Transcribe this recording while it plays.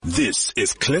This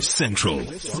is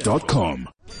CliffCentral.com.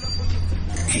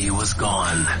 He was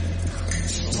gone,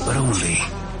 but only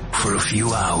for a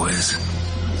few hours.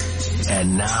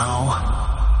 And now,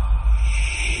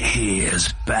 he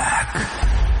is back.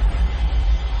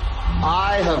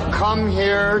 I have come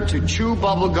here to chew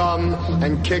bubblegum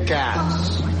and kick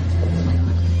ass.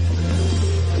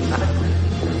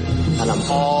 And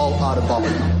I'm all out of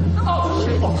bubblegum. Oh,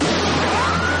 shit.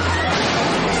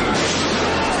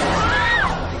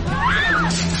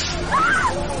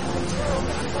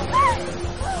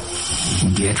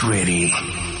 Get ready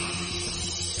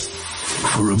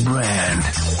for a brand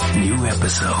new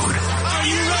episode. Are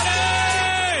you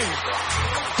ready?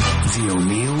 The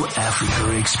O'Neill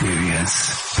Africa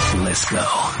Experience. Let's go.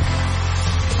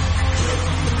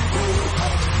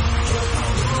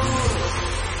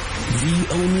 The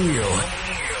O'Neill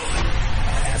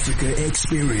Africa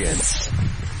Experience.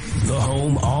 The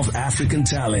home of African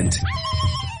talent.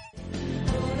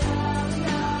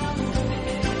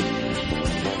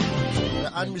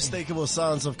 Unmistakable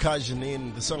sounds of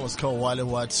Kajanin. The song was called Wale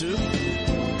Watu.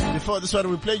 Before this one,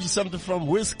 we played you something from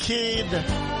Wizkid.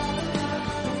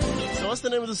 So what's the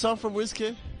name of the song from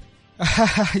Wizkid?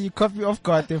 You caught me off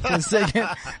guard there for a second.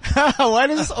 Why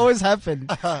does this always happen?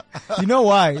 You know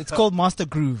why? It's called Master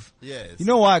Groove. Yes. You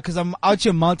know why? Because I'm out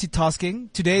here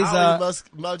multitasking. Today's How are you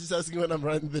multitasking when I'm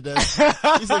running the desk?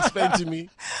 Please explain to me.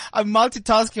 I'm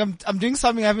multitasking. I'm doing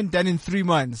something I haven't done in 3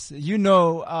 months. You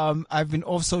know, I've been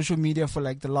off social media for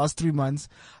like the last 3 months.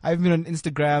 I've been on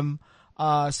Instagram.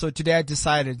 So today I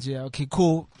decided, yeah, okay,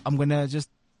 cool. I'm gonna just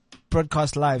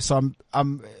broadcast live. So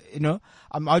I'm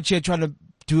out here trying to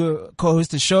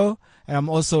co-host a show, and I'm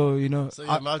also, So you're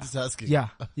multitasking.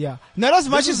 Yeah. Not as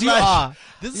much as you are.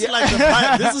 This is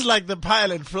like the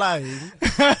pilot flying,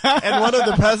 and one of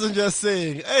the passengers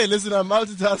saying, "Hey, listen, I'm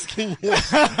multitasking here."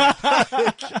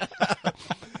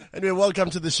 Anyway, welcome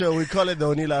to the show. We call it the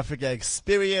O'Neill Africa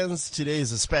Experience. Today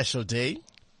is a special day.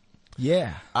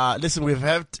 Yeah. Listen, we've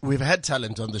had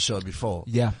talent on the show before.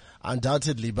 Yeah.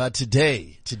 Undoubtedly, but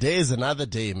today is another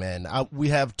day, man. We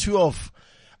have two of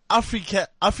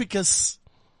Africa's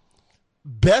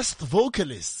best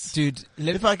vocalists, dude.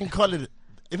 If I can call it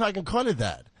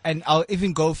that. And I'll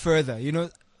even go further.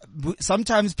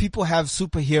 Sometimes people have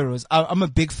superheroes. I'm a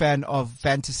big fan of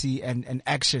fantasy and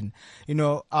action.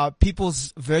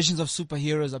 People's versions of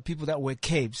superheroes are people that wear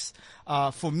capes.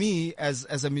 For me, as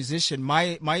a musician,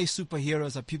 my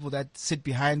superheroes are people that sit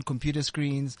behind computer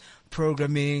screens,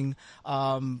 programming,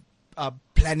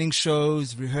 planning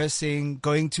shows, rehearsing,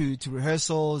 going to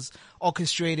rehearsals,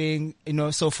 orchestrating,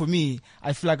 So for me,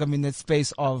 I feel like I'm in that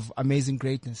space of amazing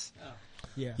greatness.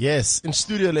 Yeah. Yes. In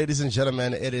studio, ladies and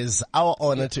gentlemen, it is our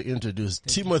honor to introduce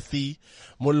Timothy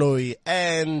Moloi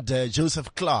and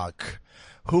Joseph Clark,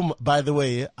 whom, by the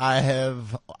way, I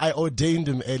ordained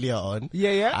him earlier on.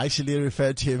 Yeah. I actually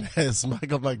referred to him as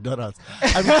Michael McDonald.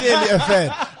 I'm clearly a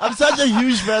fan. I'm such a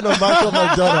huge fan of Michael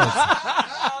McDonald.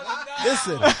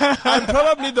 Listen, I'm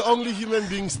probably the only human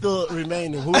being still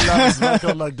remaining who loves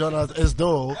Michael McDonald as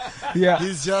though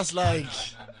he's just like,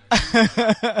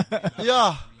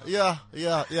 yeah. Thanks for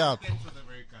the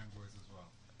very kind voice as well.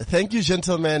 Thank you,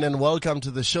 gentlemen, and welcome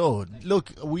to the show.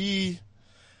 Look, the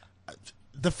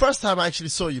first time I actually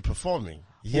saw you performing,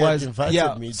 I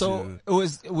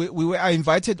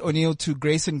invited O'Neill to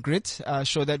Grace and Grit,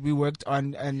 show that we worked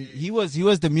on, and he was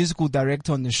the musical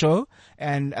director on the show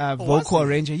and vocal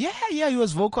arranger. Yeah, he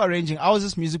was vocal arranging. I was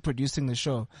just music producing the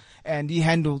show, and he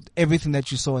handled everything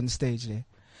that you saw on stage there.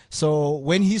 So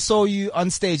when he saw you on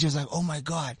stage, he was like, "Oh my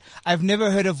God, I've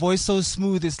never heard a voice so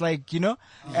smooth." It's like, And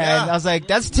I was like,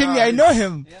 "That's Timmy. I know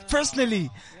him personally."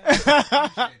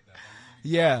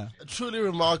 Yeah. Truly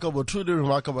remarkable.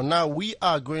 Now we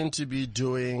are going to be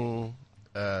doing,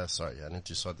 sorry, I need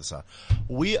to sort this out.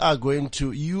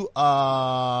 You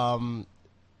are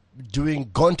doing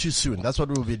Gone Too Soon. That's what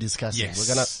we'll be discussing. Yes.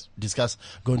 We're going to discuss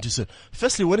Gone Too Soon.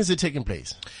 Firstly, when is it taking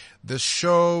place? The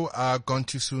show, Gone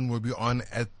Too Soon, will be on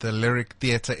at the Lyric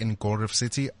Theatre in Gold Reef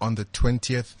City on the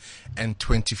 20th and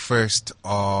 21st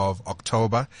of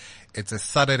October. It's a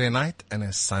Saturday night and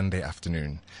a Sunday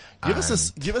afternoon. Give us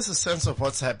a sense of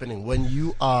what's happening when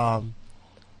you are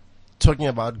talking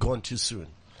about Gone Too Soon.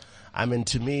 I mean,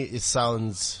 to me, it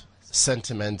sounds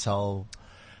sentimental.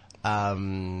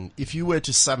 If you were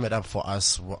to sum it up for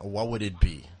us, what would it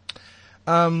be?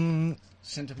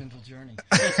 Sentimental journey.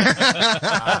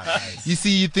 You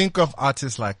see, you think of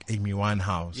artists like Amy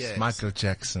Winehouse, Yes. Michael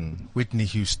Jackson, Whitney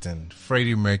Houston,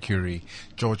 Freddie Mercury,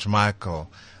 George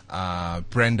Michael,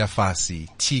 Brenda Fassie,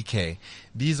 TK.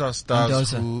 These are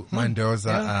stars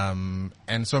Mendoza,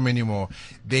 and so many more.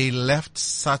 They left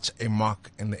such a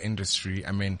mark in the industry.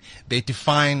 I mean, they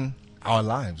define our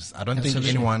lives. I don't think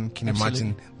anyone can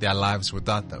imagine their lives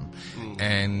without them.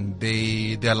 And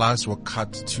their lives were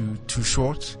cut too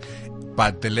short,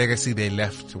 but the legacy they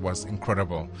left was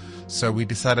incredible. So we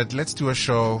decided, let's do a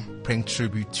show paying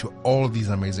tribute to all these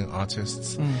amazing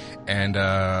artists. And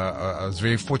I was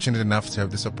very fortunate enough to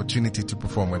have this opportunity to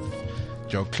perform with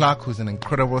Joe Clark, who's an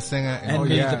incredible singer. And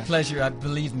the pleasure,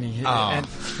 believe me, and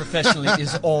professionally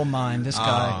is all mine. This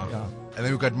guy. And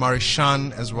then we've got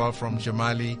Marishan as well from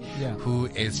Jamali, who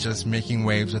is just making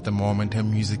waves at the moment. Her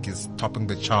music is topping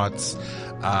the charts.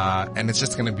 And it's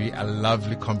just going to be a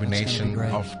lovely combination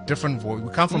of different voices.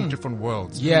 We come from different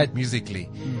worlds musically,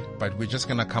 but we're just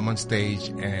going to come on stage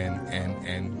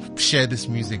and share this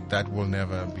music that will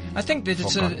never be I think that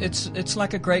it's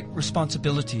like a great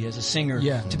responsibility as a singer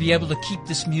to be able to keep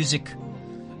this music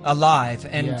alive.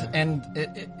 And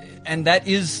that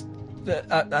is...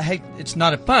 I hate it's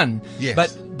not a pun,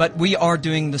 but we are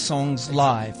doing the songs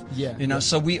live.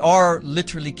 So we are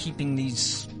literally keeping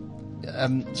these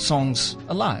songs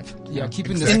alive.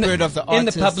 Keeping the spirit of the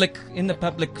artist in the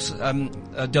public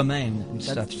domain and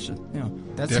stuff. So,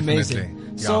 that's Definitely.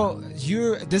 Amazing. So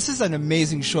this is an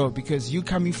amazing show because you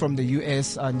coming from the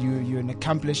US and you're an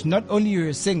accomplished. Not only you're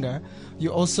a singer,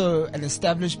 you're also an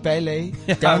established ballet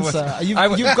dancer.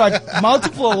 You've got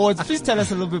multiple awards. Please tell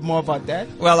us a little bit more about that.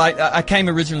 Well, I came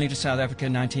originally to South Africa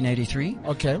in 1983.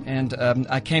 Okay. And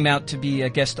I came out to be a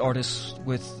guest artist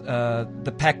with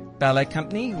the PAC Ballet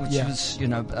Company, which was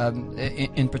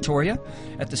in Pretoria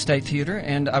at the State Theatre.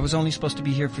 And I was only supposed to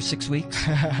be here for 6 weeks.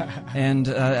 And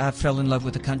I fell in love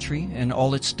with the country and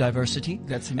all its diversity.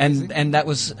 That's amazing. And that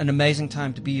was an amazing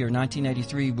time to be here.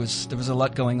 1983 there was a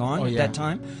lot going on at that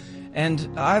time.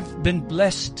 And I've been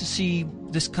blessed to see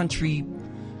this country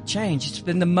change. It's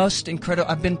been the most incredible.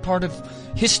 I've been part of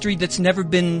history that's never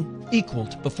been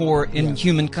equaled before in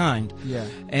humankind.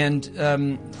 And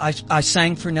I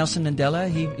sang for Nelson Mandela.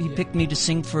 He picked me to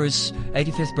sing for his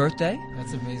 85th birthday.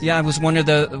 That's amazing. Yeah, I was one of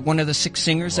the 6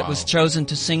 singers that was chosen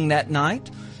to sing that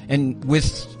night, and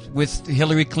with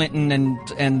Hillary Clinton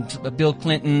and Bill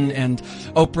Clinton, and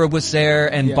Oprah was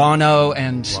there, and Bono,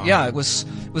 and it was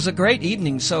a great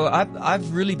evening. So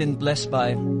I've really been blessed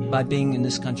by being in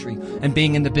this country and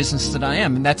being in the business that I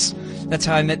am, and that's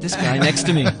how I met this guy next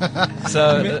to me.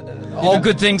 So all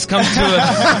good things come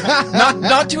to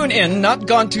not to an end, not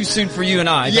gone too soon for you and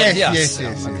I. Yes.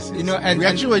 And we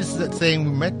actually were saying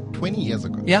we met 20 years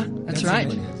ago. Yeah, that's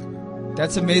right.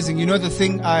 That's amazing.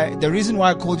 The reason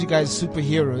why I called you guys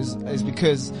superheroes is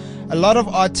because a lot of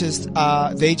artists,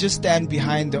 they just stand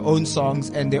behind their own songs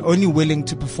and they're only willing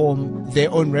to perform their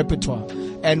own repertoire.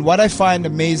 And what I find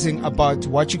amazing about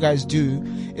what you guys do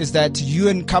is that you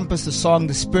encompass the song,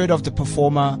 the spirit of the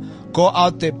performer, go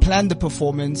out there, plan the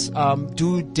performance,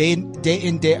 do day in,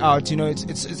 day out.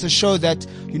 It's a show that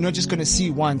you're not just going to see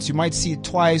once. You might see it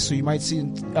twice, or you might see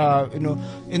it,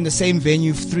 in the same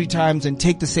venue 3 times and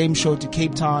take the same show to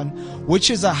Cape Town,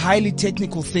 which is a highly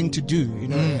technical thing to do.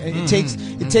 It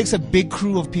takes a big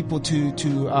crew of people to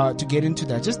get into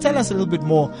that. Just tell us a little bit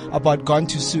more about Gone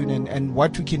Too Soon and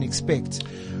what we can expect.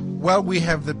 Well, we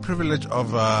have the privilege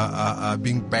of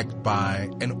being backed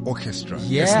by an orchestra.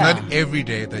 Yeah. It's not every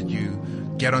day that you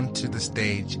get onto the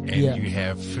stage and you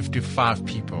have 55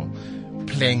 people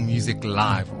playing music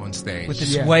live on stage. With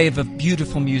this wave of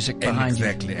beautiful music behind you.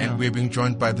 Exactly. And we're being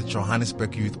joined by the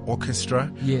Johannesburg Youth Orchestra,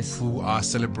 who are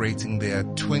celebrating their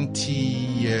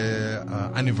 20-year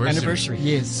anniversary.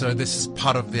 Yes. So this is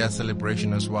part of their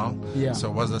celebration as well. Yeah. So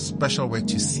it was a special way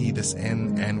to see this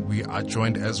in, and we are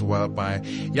joined as well by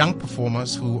young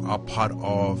performers who are part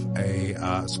of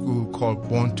a school called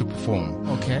Born to Perform.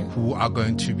 Okay. We're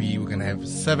going to have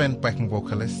 7 backing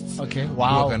vocalists. Okay. Who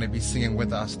Wow. are going to be singing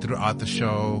with us throughout the show.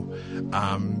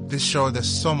 This show, there's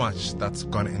so much that's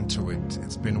gone into it.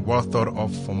 It's been well thought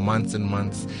of for months and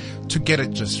months to get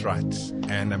it just right.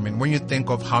 And I mean, when you think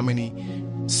of how many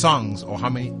songs or how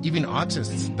many even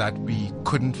artists that we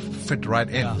couldn't fit right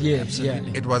in,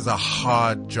 it was a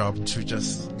hard job to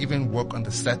just even work on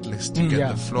the set list to get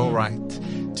the flow right,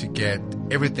 to get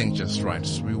everything just right.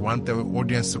 So we want the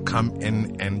audience to come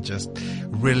in and just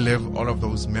relive all of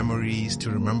those memories,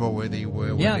 to remember where they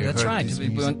were when they that's heard right. this We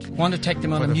music want to take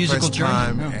them on for a the musical first journey.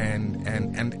 time. Yeah.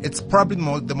 And it's probably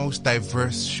the most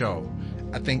diverse show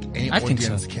I think any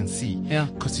audience can see. Yeah.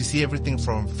 Because you see everything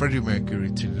from Freddie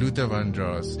Mercury to Luther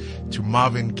Vandross to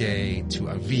Marvin Gaye to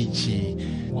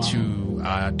Avicii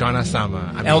to Donna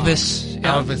Summer. Elvis.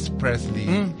 Elvis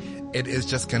Presley. it is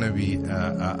just going to be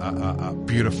a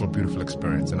beautiful, beautiful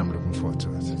experience, and I'm looking forward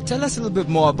to it. Tell us a little bit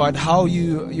more about how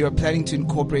you're planning to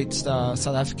incorporate South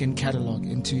African catalog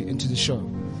into the show.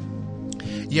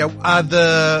 Yeah,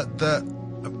 the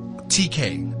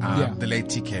TK, the late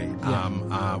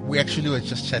TK. We actually were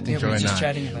just chatting, Joe and I.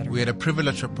 Chatting about her. We had a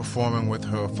privilege of performing with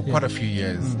her for quite a few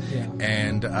years,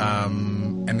 and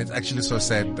it's actually so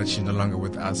sad that she's no longer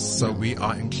with us. So we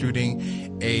are including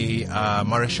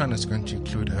Marishan is going to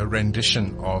include her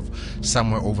rendition of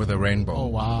 "Somewhere Over the Rainbow." Oh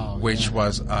wow! Which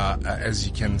was,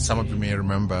 as some of you may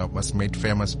remember, was made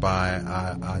famous by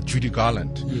Judy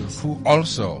Garland, who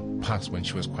also passed when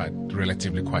she was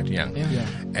relatively quite young.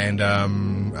 And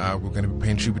we're going to be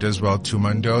paying tribute as well to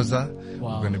Mendoza.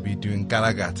 Wow. We're going to be doing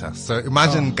Galagata. So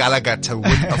imagine Galagata with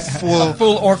a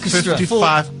full orchestra,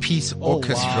 55-piece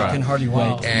orchestra. Wow. I can hardly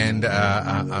wait. And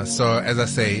so, as I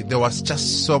say, there was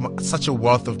just such a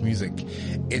wealth of music.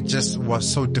 It just was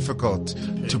so difficult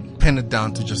to pin it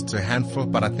down to just a handful,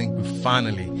 but I think we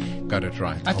finally got it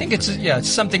right. I think it's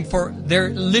something there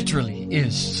literally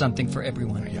is something for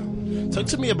everyone. Yeah. Talk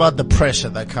to me about the pressure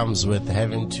that comes with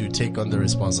having to take on the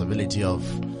responsibility of,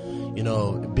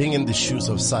 being in the shoes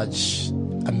of such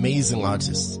amazing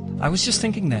artists. I was just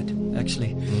thinking that,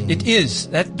 actually. It is.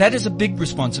 That is a big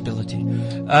responsibility.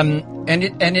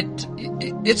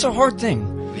 It's a hard thing.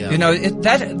 Yeah.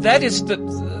 That is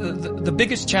the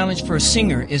biggest challenge for a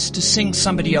singer is to sing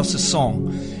somebody else's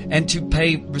song and to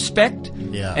pay respect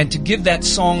and to give that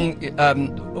song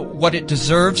what it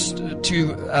deserves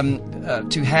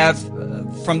to have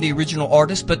from the original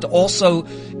artist, but to also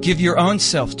give your own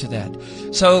self to that.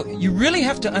 So you really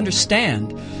have to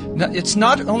understand, it's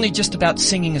not only just about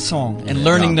singing a song and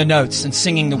learning the notes and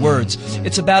singing the words.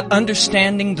 It's about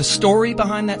understanding the story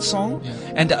behind that song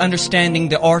and to understanding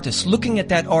the artist, looking at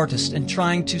that artist and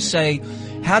trying to say,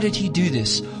 how did he do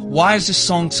this? Why is this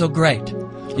song so great?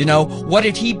 What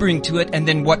did he bring to it, and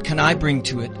then what can I bring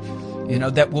to it?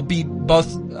 That will be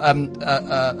both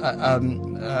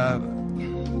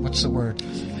what's the word?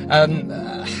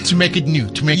 To make it new,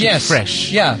 to make it fresh.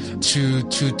 Yeah. To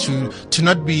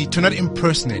not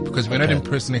impersonate, because we're not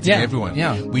impersonating everyone.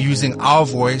 Yeah. We're using our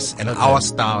voice and our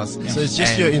styles. So it's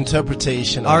just your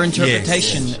interpretation. Our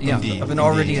interpretation of an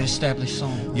already established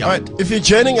song. Yeah. All right. If you're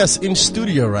joining us in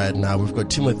studio right now, we've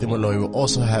got Timothy Moloi. We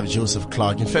also have Joseph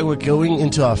Clark. In fact, we're going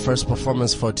into our first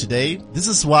performance for today. This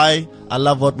is why I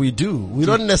love what we do. We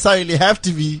don't necessarily have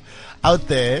to be out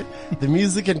there. The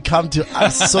music can come to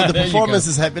us. So the performance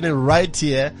is happening right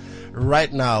here,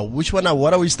 right now.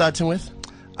 What are we starting with?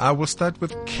 I will start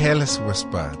with Careless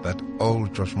Whisper, that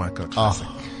old George Michael classic.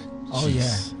 Oh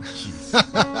yeah.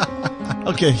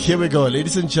 Okay, here we go,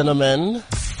 ladies and gentlemen.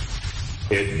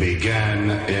 It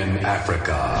began in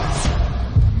Africa.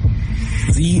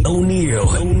 The O'Neill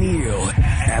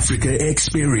Africa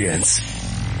Experience.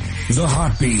 The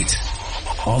heartbeat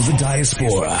of the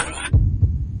diaspora.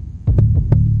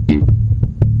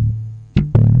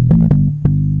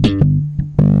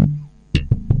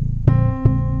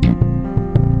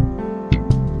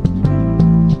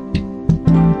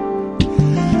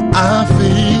 I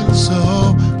feel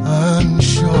so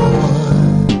unsure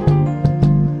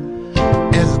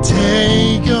as I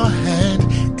take your hand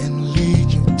and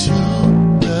lead you to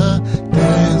the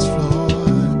dance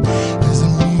floor. As the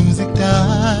music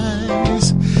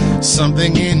dies,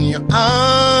 something in your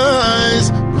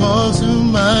eyes calls to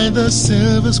mind the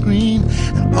silver screen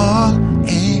and all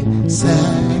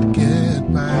inside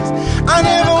goodbyes. I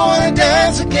never wanna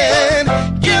dance again.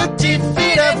 Guilty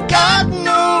feet have got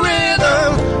no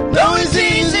rhythm. Though it's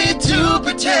easy to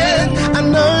pretend, I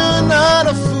know you're not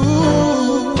a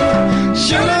fool.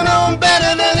 Should've known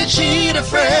better than to cheat a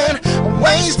friend,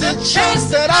 waste a chance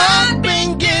that I'd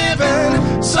been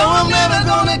given. So I'm never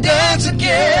gonna dance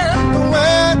again the way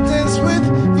I dance with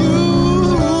you.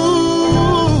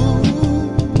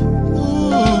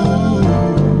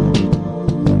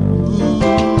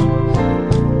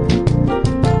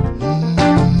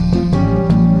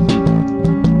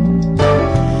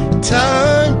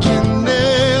 Time can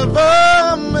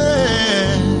never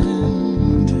mend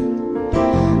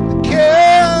the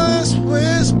careless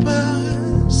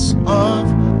whispers of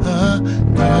a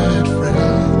girl.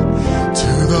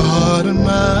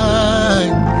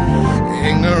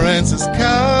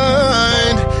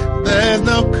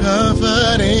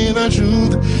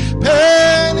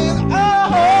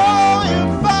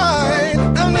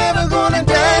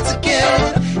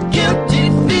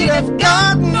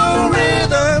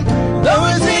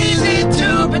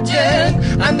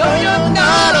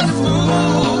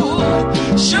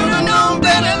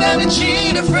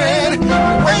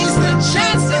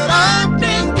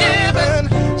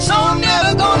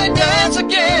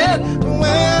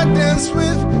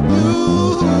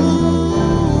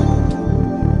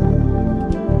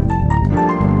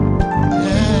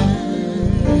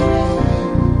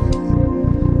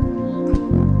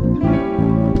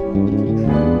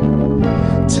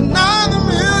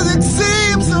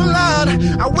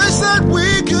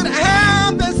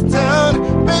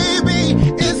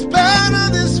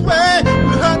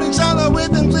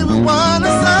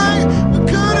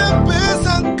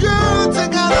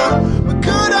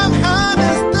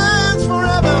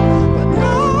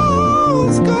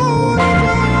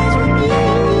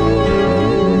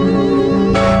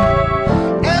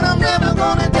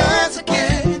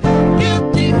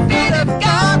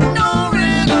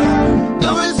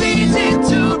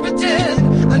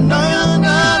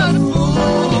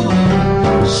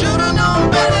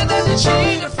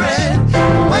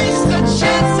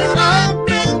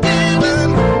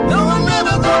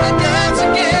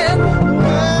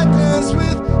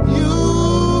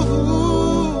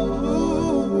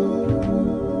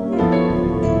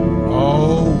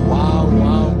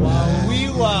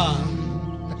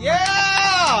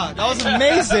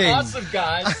 awesome,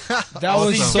 guys. That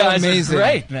was These so guys amazing. are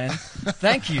great, man.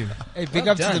 Thank you. Hey, big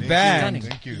Well up done. to the band.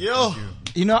 Thank you. Yo. Thank you.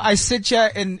 You know, I sit here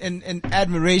in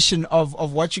admiration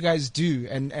of what you guys do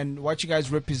and what you guys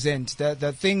represent.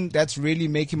 The thing that's really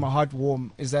making my heart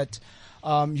warm is that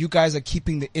you guys are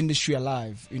keeping the industry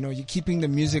alive. You know, you're keeping the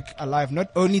music alive. Not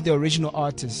only the original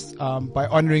artists by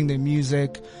honoring their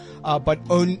music, but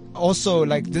also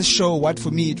like this show. What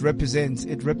for me it represents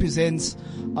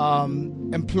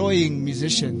employing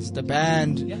musicians, the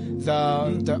band,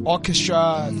 the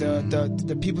orchestra,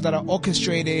 the people that are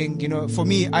orchestrating. You know, for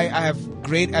me, I have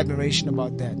great admiration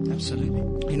about that.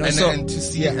 Absolutely. You know, And to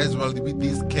see as well with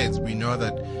these kids, we know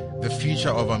that the future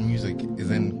of our music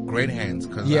is in great hands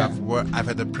because I've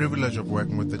had the privilege of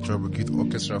working with the Joburg Youth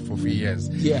Orchestra for 3 years.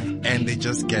 Yeah. And they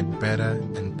just get better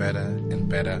and better and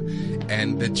better.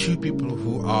 And the two people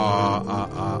who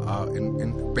are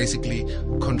in basically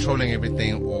controlling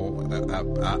everything or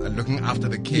looking after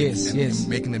the kids and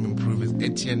making them improve is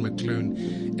Etienne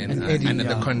McClune and Eddie,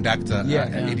 the conductor,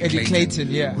 Eddie Clayton,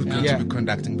 who's going to be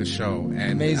conducting the show.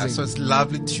 And amazing. So it's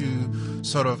lovely to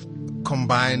sort of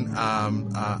combine,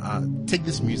 take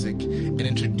this music and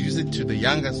introduce it to the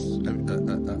youngest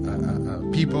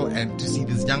people, and to see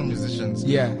these young musicians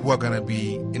who are going to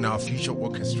be in our future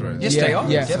orchestras. Yes, they are.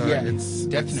 Yeah. So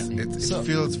Definitely. it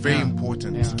feels very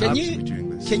important. Can to you be doing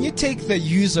this. Can you take the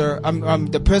user,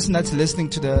 the person that's listening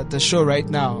to the show right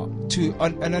now, to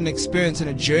on an experience and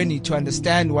a journey to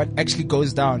understand what actually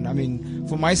goes down? I mean,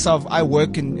 for myself, I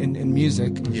work in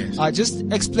music. Yes. Just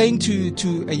explain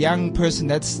to a young person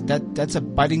that's a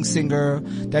budding singer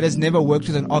that has never worked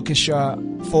with an orchestra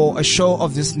for a show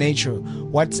of this nature,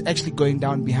 what's actually going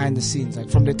down behind the scenes. Like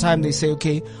from the time they say,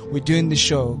 okay, we're doing the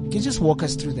show. Can you just walk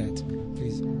us through that,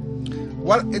 please?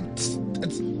 Well,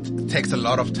 it takes a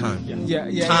lot of time.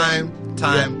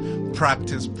 Time,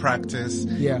 practice.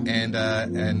 Yeah. And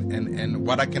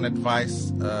what I can give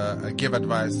advice,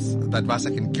 the advice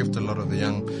I can give to a lot of the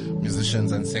young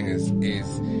musicians and singers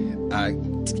is,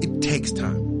 it takes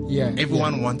time. Yeah.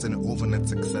 Everyone wants an overnight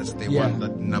success. They want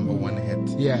that number one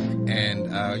hit. Yeah. And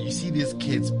you see these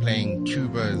kids playing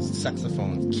tubas,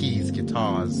 saxophones, keys,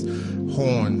 guitars,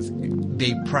 horns.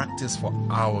 They practice for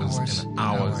hours and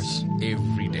hours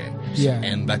every day. Yeah.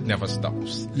 And that never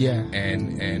stops. Yeah.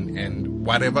 And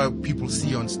whatever people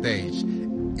see on stage,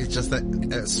 it's just a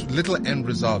little end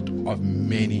result of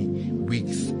many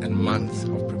weeks and months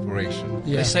of preparation.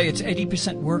 They say it's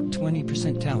 80% work,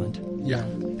 20% talent. Yeah.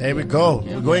 There we go.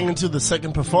 We're going into the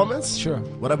second performance. Sure.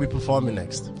 What are we performing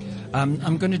next?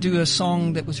 I'm going to do a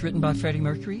song that was written by Freddie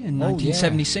Mercury in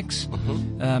 1976.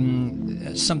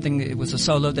 It was a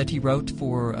solo that he wrote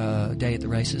for Day at the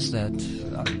Races. That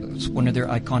was one of their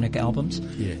iconic albums.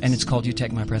 Yes. And it's called You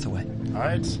Take My Breath Away. All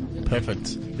right.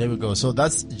 Perfect. There we go. So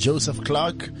that's Joseph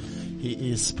Clark.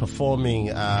 He is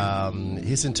performing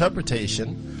his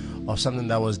interpretation of something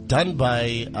that was done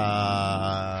by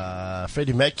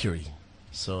Freddie Mercury.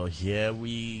 So here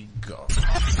we go.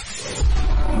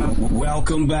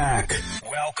 Welcome back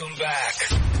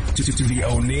to the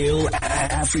O'Neill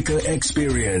Africa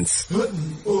Experience.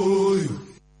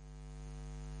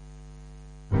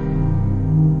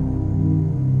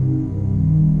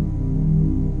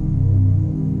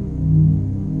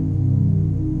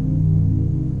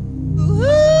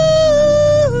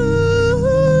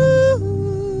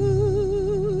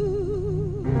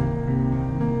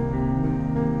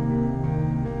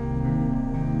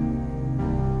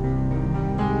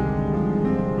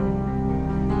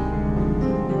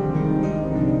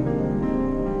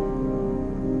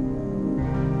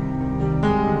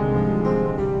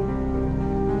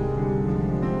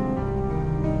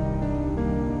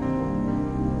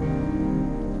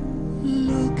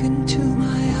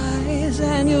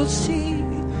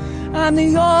 I'm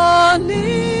the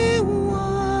only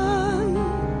one.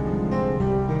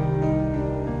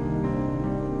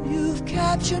 You've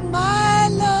captured my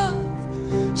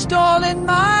love, stolen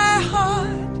my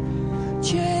heart,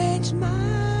 changed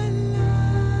my life.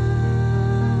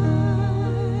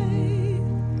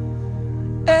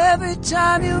 Every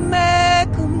time you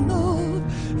make a move,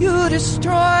 you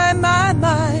destroy my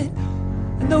mind.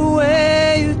 And the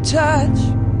way you touch,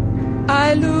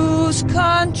 I lose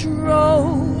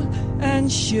control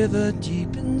and shiver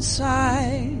deep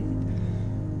inside.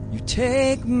 You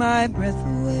take my breath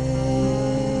away.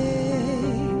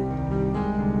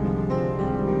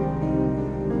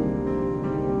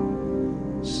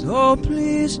 So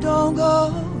please don't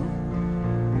go.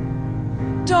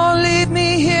 Don't leave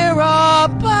me here all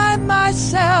by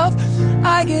myself.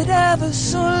 I get ever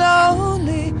so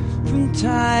lonely from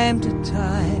time to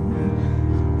time.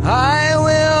 I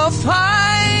will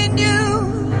find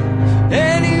you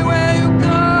anywhere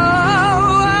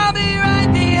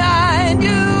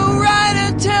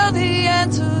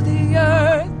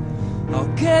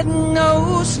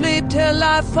till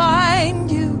I find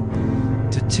you,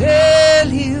 to tell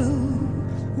you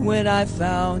when I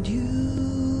found you,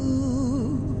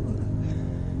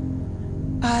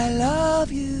 I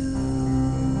love you.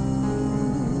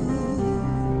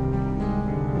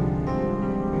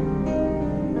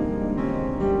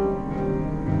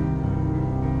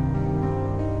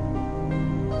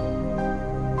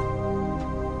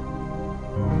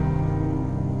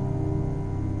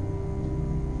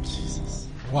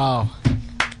 Wow.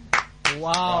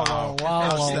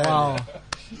 Wow.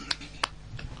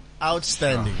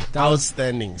 Outstanding.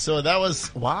 Outstanding. So that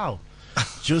was, wow.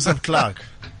 Joseph Clark.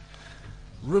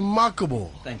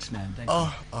 Remarkable. Thanks, man. Thanks.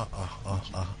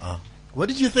 What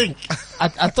did you think?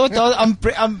 I thought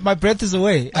my breath is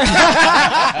away.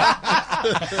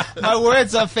 My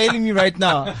words are failing me right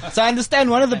now. So I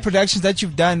understand one of the productions that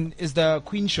you've done is the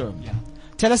Queen show. Yeah.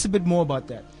 Tell us a bit more about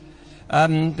that.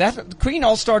 That Queen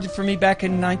all started for me back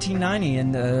in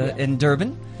 1990 in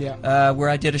Durban, where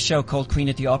I did a show called Queen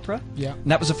at the Opera. Yeah.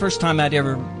 And that was the first time I'd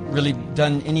ever really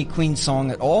done any Queen song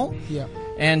at all. Yeah.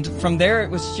 And from there, it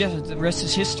was just the rest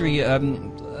is history.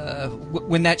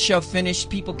 When that show finished,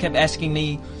 people kept asking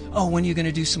me, "Oh, when are you going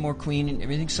to do some more Queen and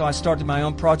everything?" So I started my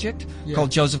own project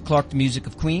called Joseph Clark: The Music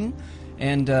of Queen,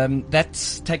 and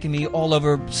that's taken me all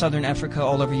over Southern Africa,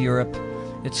 all over Europe.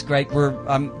 It's great.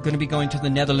 I'm going to be going to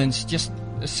the Netherlands just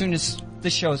as soon as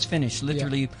this show is finished.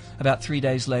 Literally about 3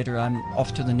 days later, I'm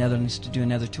off to the Netherlands to do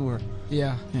another tour.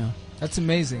 Yeah. That's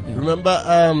amazing. Yeah.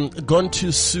 Remember, Gone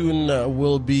Too Soon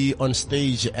will be on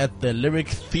stage at the Lyric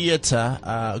Theatre,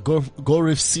 Gold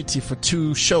Reef City for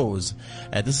 2 shows.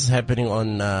 This is happening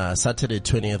on Saturday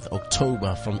 20th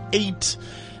October from 8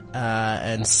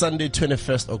 and Sunday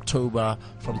 21st October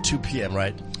from 2 p.m.,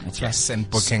 right? That's yes, and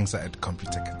bookings are at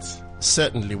CompuTickets.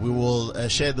 Certainly, we will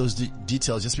share those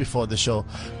details just before the show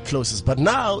closes. But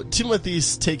now, Timothy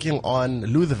is taking on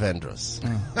Luther Vandross.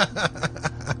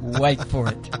 Wait for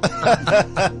it.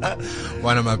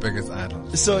 One of my biggest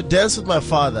idols. So, Dance With My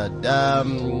Father,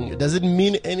 does it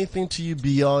mean anything to you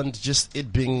beyond just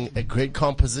it being a great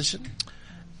composition?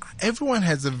 Everyone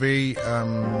has a very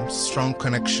strong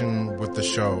connection with the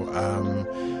show.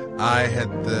 I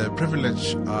had the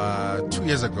privilege 2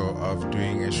 years ago of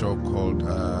doing a show called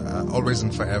Always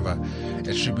and Forever,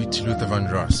 a tribute to Luther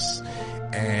Vandross.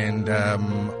 And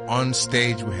on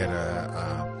stage we had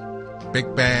a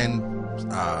big band,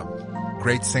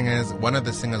 great singers. One of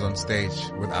the singers on stage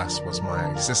with us was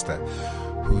my sister,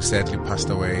 who sadly passed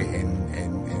away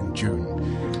in June.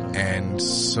 And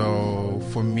so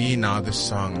for me now, this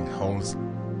song holds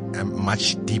a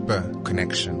much deeper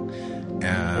connection.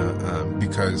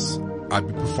 Because I'll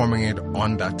be performing it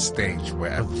on that stage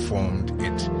where I performed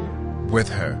it with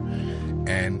her,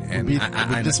 and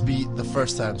would this be the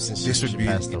first time since she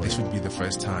passed away? This would be the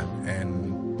first time,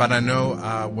 but I know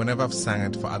whenever I've sang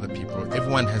it for other people,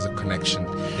 everyone has a connection,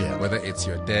 whether it's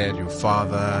your dad, your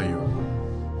father,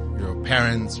 your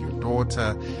parents, your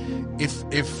daughter. If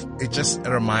it's just a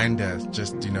reminder,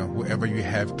 just, whoever you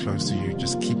have close to you,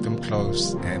 just keep them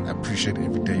close and appreciate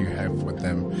every day you have with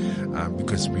them,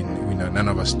 because we know none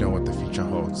of us know what the future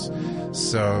holds.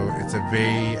 So it's a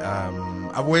very,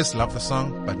 I've always loved the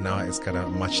song, but now it's got a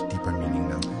much deeper meaning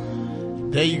now.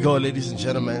 There you go, ladies and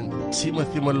gentlemen.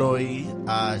 Timothy Moloi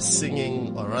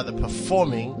singing, or rather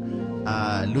performing,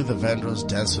 Luther Vandross'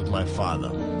 Dance With My Father.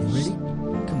 You ready?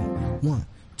 Come on. 1,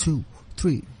 2,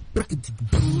 3. It's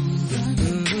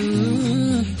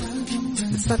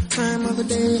that time of the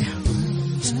day.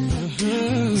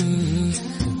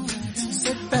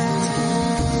 Sit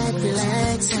back,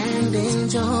 relax, and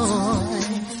enjoy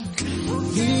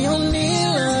the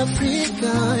O'Neill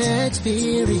Africa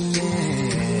experience.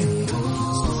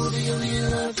 The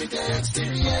O'Neill Africa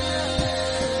experience.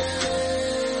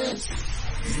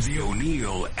 The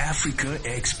O'Neill Africa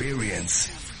experience.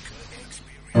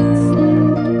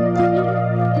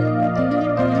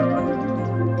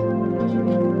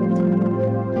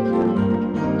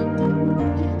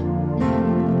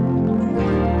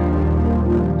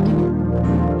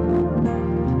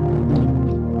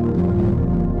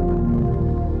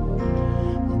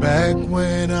 Back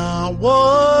when I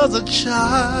was a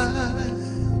child,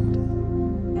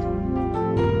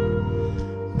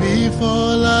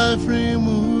 before life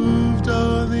removed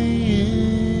all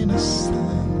the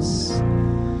innocence,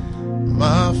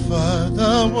 my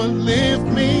father would lift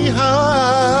me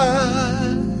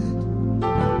high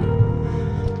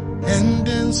and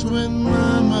dance with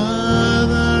my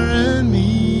mother and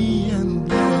me, and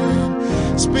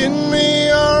then spin me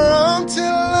around till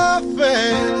I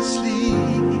fell asleep.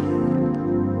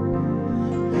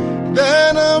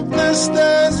 Then up the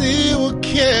stairs he would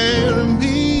carry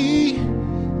me.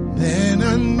 Then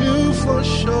I knew for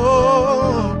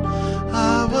sure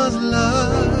I was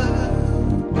loved.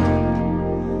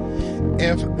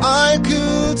 If I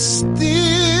could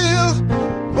steal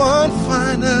one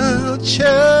final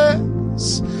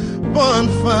chance, one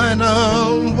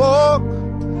final walk,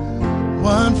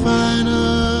 one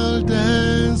final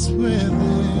dance with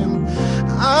him,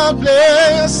 I'll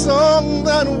play a song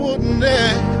that would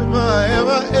never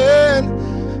ever end.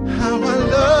 How I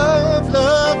love,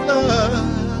 love,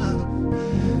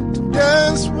 love to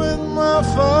dance with my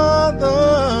father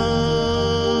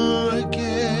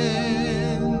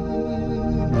again.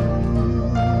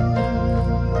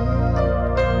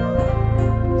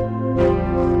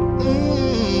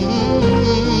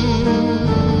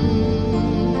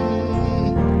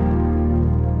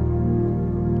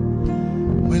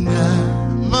 When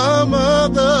my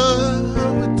mother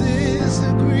would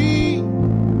disagree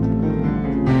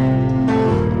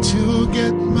to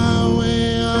get my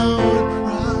way, I would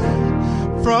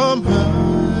cry from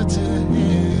her to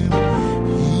him.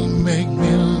 He make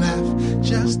me laugh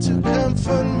just to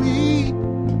comfort me,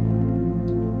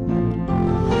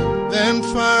 then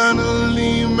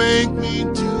finally make me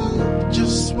do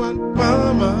just what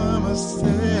my mama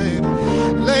said.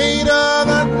 Later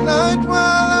that night while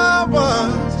I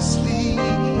was asleep,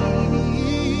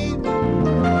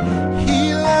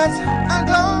 he let a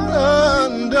doll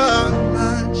under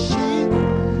my sheet.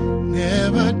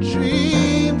 Never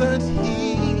dreamed that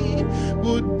he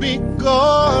would be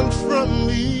gone from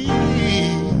me.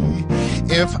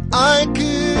 If I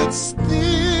could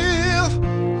steal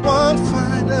one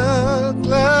final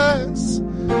glance,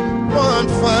 one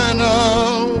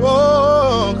final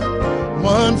walk,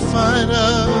 one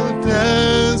final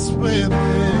dance with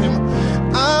him,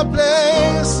 I'll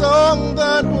play a song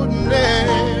that would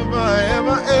never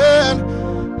ever end.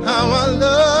 How I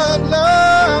love,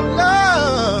 love,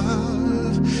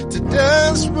 love to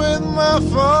dance with my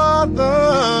father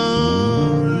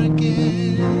again.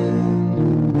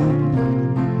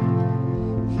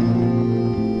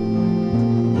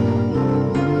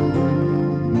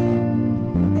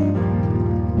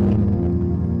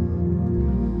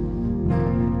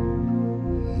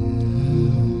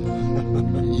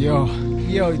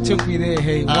 Yo, it took me there.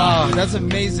 Hey, wow, that's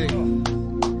amazing.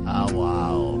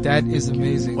 Wow. That is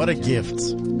amazing. What a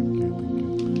gift.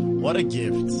 What a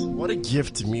gift. What a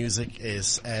gift music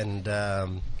is. And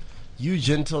you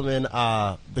gentlemen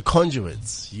are the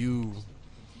conduits. You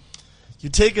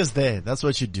take us there. That's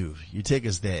what you do. You take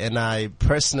us there. And I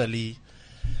personally,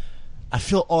 I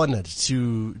feel honored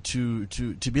to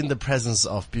be in the presence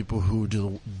of people who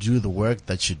do the work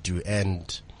that you do.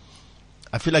 And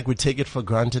I feel like we take it for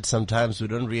granted sometimes. We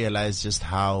don't realize just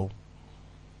how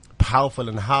powerful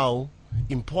and how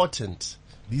important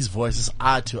these voices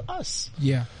are to us.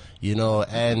 Yeah. You know,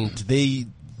 and they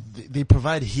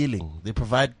provide healing. They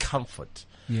provide comfort.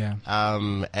 Yeah.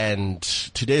 And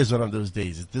today is one of those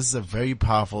days. This is a very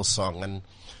powerful song, and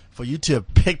for you to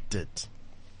have picked it,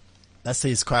 that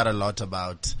says quite a lot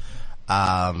about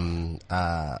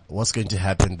what's going to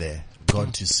happen there.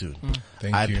 Gone too soon.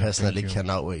 I personally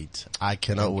cannot wait. I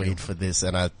cannot wait for this,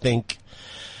 and I think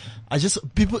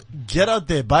people get out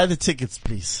there, buy the tickets,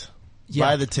 please. Yeah.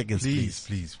 Buy the tickets, please.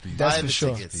 That's buy for the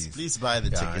sure. tickets. Please buy the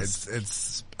tickets.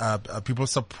 It's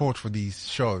people's support for these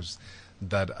shows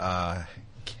that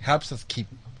helps us keep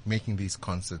making these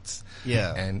concerts.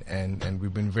 Yeah. And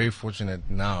we've been very fortunate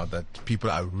now that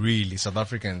people are really, South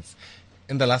Africans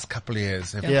in the last couple of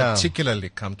years have particularly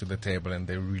come to the table, and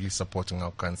they're really supporting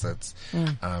our concerts.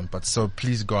 But so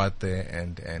please go out there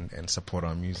and support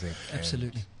our music.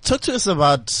 Absolutely. Talk to us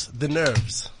about the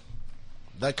nerves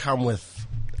that come with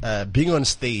being on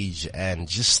stage and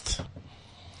just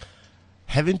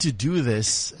having to do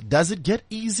this. Does it get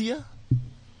easier?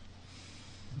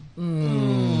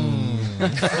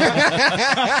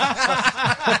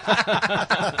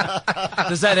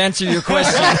 Does that answer your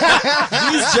question?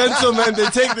 These gentlemen, they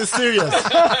take this serious.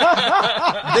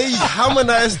 They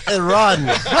harmonized a run.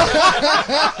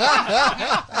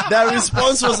 Their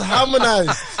response was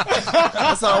harmonized.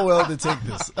 That's how well they take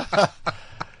this.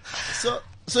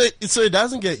 So it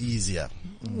doesn't get easier.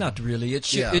 Not really.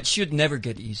 It should never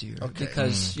get easier,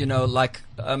 because like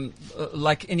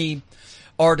any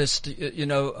artist,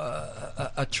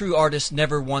 a true artist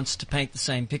never wants to paint the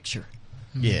same picture.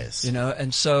 Yes.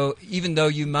 And so even though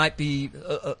you might be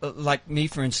like me,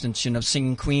 for instance,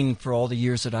 singing Queen for all the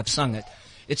years that I've sung it,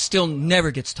 it still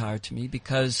never gets tired to me,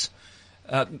 because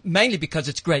mainly because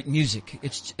it's great music.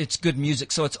 It's good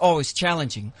music, so it's always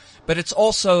challenging. But it's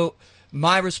also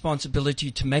my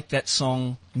responsibility to make that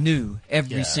song new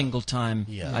every single time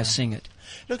I sing it.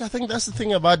 Look, I think that's the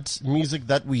thing about music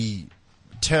that we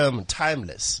term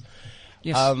timeless.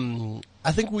 Yes.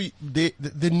 I think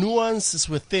the nuances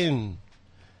within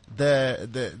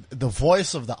the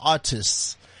voice of the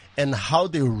artists and how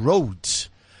they wrote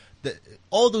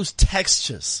all those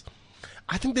textures.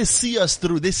 I think they see us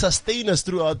through. They sustain us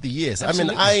throughout the years.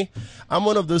 Absolutely. I mean, I'm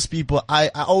one of those people. I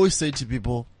always say to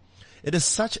people, it is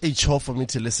such a chore for me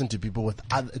to listen to people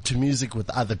to music with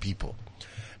other people,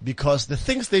 because the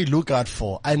things they look out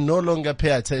for, I no longer pay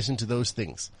attention to those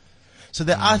things. So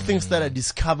there are things that I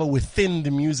discover within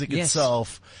the music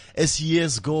itself as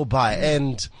years go by.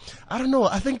 And I don't know,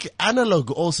 I think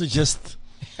analog also just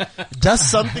does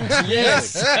something to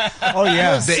music. Oh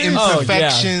yeah. The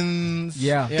imperfections.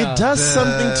 Yeah. It does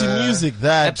something to music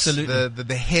that Absolutely.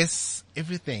 The hiss,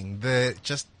 everything.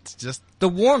 Just The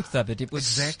warmth of it. It was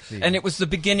Exactly. and it was the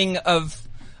beginning of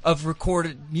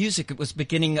recorded music. It was the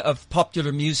beginning of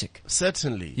popular music.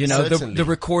 certainly, You know, certainly. the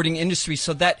recording industry.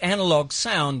 So that analog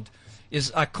sound is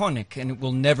iconic, and it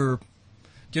will never.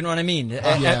 Do you know what I mean?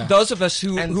 Yeah. Those of us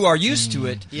who are used to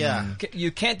it, Yeah.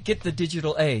 you can't get the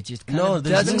digital age. It kind No, of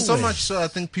there's doesn't. so way. much so I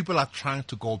think people are trying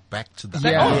to go back to that.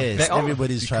 They Yeah. are. Yes, They are.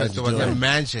 everybody's trying Because to there was do a it.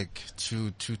 magic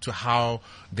to how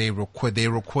they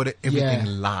recorded everything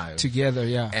Yeah. live Together,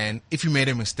 yeah. And if you made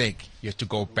a mistake, you had to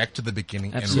go back to the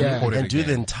beginning Absolutely. and record it And do the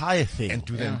again. entire thing. And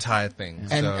do the entire thing.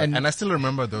 And- So, and- and I still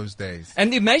remember those days.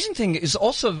 And the amazing thing is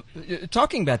also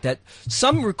talking about that.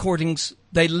 Some recordings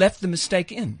they left the mistake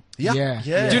in. Yeah.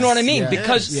 Yes. Do you know what I mean? Yeah.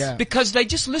 Because because they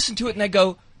just listen to it and they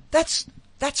go, that's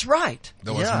right.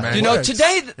 There was Yeah. magic. You know, works.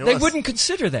 today they was- wouldn't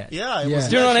consider that. Yeah, it Yeah. was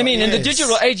Do you know what I mean? In the yes.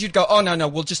 digital age, you'd go, oh, no,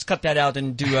 we'll just cut that out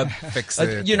and do a, Fix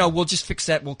it. you know, we'll just fix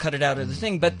that, we'll cut it out of the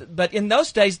thing. But in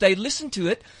those days, they listened to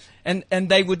it and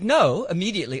they would know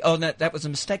immediately, oh, that was a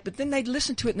mistake. But then they'd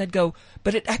listen to it and they'd go,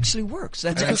 but it actually works.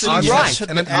 That's And actually an right. artist-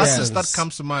 And an Yeah. artist that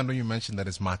comes to mind when you mentioned that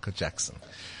is Michael Jackson.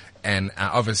 And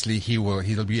obviously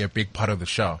he'll be a big part of the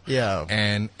show. Yeah.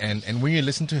 And when you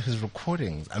listen to his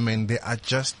recordings, I mean, they are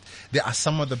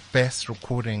some of the best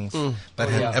recordings that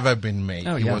have ever been made.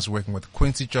 Oh, He yeah. was working with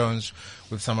Quincy Jones,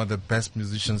 with some of the best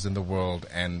musicians in the world,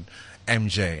 and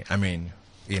MJ. I mean,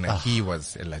 you know, he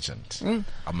was a legend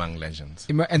among legends.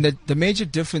 And the major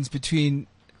difference between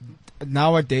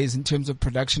nowadays in terms of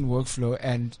production workflow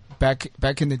and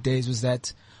back in the days was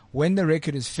that when the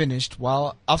record is finished,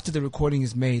 after the recording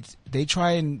is made, they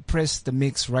try and press the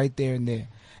mix right there and there.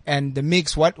 And the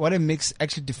mix, what a mix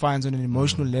actually defines on an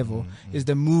emotional level is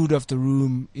the mood of the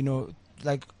room, you know,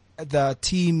 like the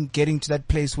team getting to that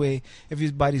place where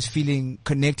everybody's feeling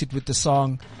connected with the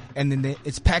song, and then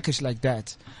it's packaged like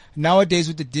that. Nowadays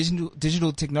with the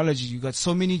digital technology, you got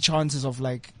so many chances of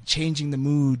like changing the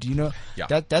mood, you know.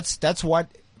 Yeah. That's what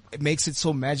makes it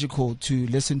so magical to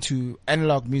listen to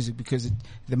analog music, because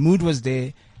the mood was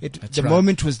there, the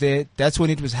moment was there. That's when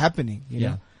it was happening, you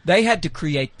know. They had to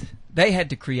create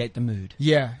the mood.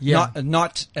 Yeah.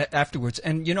 Not afterwards.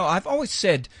 And you know, I've always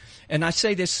said, and I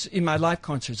say this in my live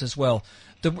concerts as well,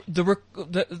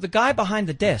 the guy behind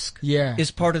the desk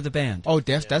is part of the band. Oh,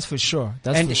 that's for sure.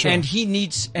 That's for sure. And he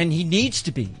needs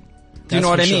to be. Do you That's know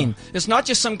what for I sure. mean? It's not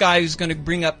just some guy who's going to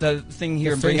bring up the thing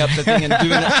here and bring up the thing and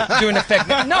do an effect.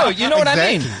 No, you know what I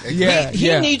mean? Exactly.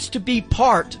 He needs to be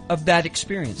part of that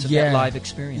experience, of that live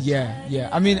experience. Yeah.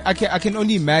 I mean, I can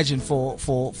only imagine for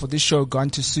this show Gone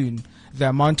Too Soon, the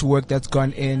amount of work that's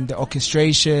gone in, the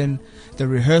orchestration, the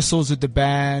rehearsals with the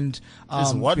band,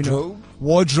 There's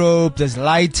wardrobe, there's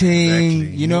lighting,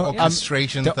 Exactly. you know,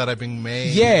 orchestrations that are being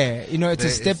made. yeah, you know, it's a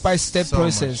There is step-by-step so much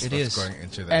process. that's It is. going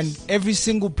into this. And every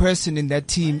single person in that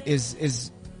team is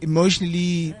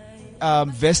emotionally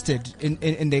vested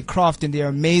in their craft, and they're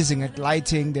amazing at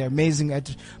lighting, they're amazing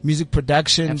at music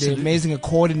production, Absolutely. they're amazing at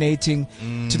coordinating.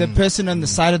 To the person on the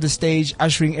side of the stage,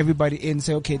 ushering everybody in,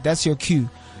 say, okay, that's your cue.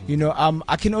 You know,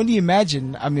 I can only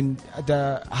imagine, I mean,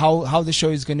 how the show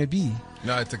is going to be.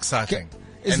 No, it's exciting.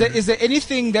 Is there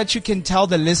anything that you can tell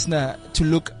the listener to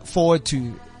look forward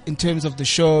to in terms of the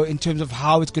show, in terms of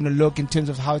how it's going to look, in terms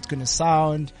of how it's going to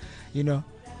sound, you know?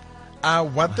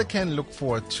 What they can look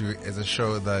forward to is a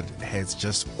show that has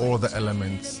just all the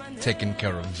elements taken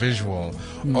care of: visual,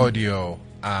 audio,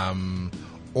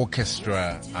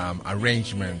 orchestra,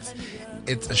 arrangements.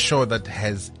 It's a show that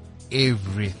has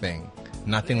everything.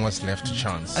 Nothing was left to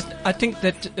chance. I think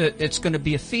that it's going to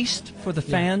be a feast for the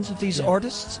fans of these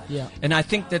artists. Yeah. And I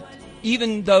think that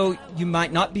even though you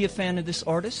might not be a fan of this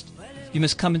artist, you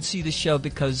must come and see the show,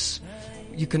 because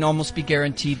you can almost be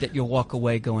guaranteed that you'll walk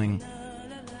away going,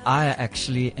 I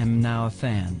actually am now a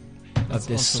fan of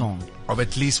this song. Of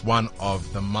at least one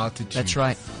of the multitude That's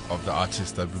right. of the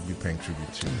artists that we'll be paying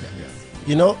tribute to.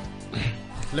 You know,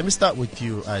 let me start with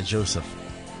you, Joseph.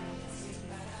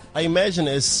 I imagine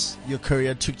as your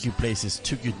career took you places,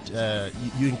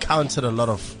 you encountered a lot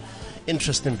of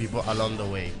interesting people along the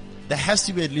way. There has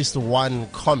to be at least one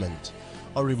comment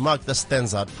or remark that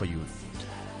stands out for you.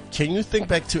 Can you think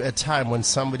back to a time when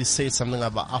somebody said something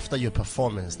about after your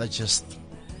performance that just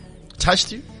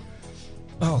touched you?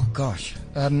 Oh gosh.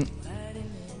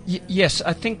 Yes,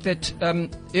 I think that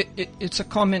it's a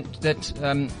comment that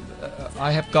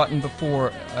I have gotten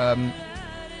before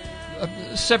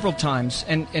several times,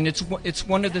 and it's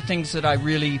one of the things that I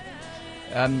really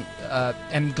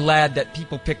am glad that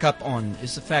people pick up on,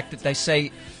 is the fact that they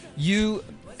say you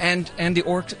and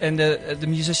the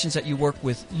musicians that you work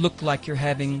with look like you're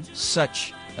having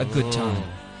such a good time.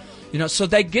 You know, so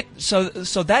they get so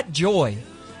that joy.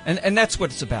 And that's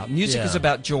what it's about. Music is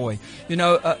about joy. You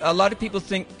know, a lot of people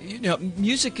think, you know,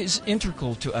 music is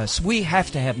integral to us. We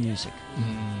have to have music.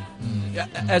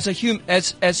 As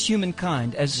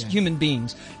humankind, as human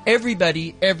beings,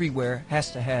 everybody, everywhere has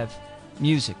to have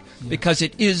music because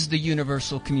it is the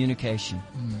universal communication.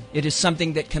 It is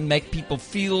something that can make people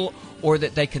feel, or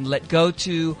that they can let go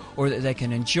to, or that they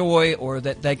can enjoy, or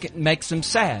that makes them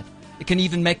sad. It can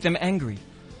even make them angry.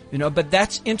 You know, but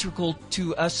that's integral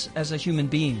to us as a human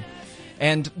being.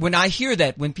 And when I hear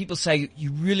that, when people say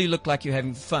you really look like you're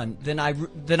having fun, then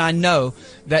I know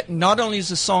that not only is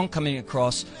the song coming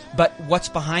across, but what's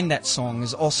behind that song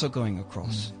is also going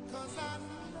across.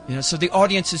 You know, so the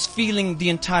audience is feeling the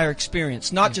entire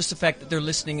experience, not just the fact that they're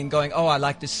listening and going, "Oh, I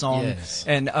like this song,"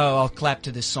 and "Oh, I'll clap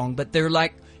to this song," but they're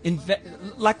like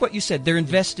what you said, they're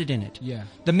invested in it. Yeah.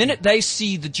 The minute they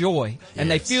see the joy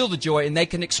and they feel the joy, and they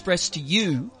can express to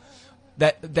you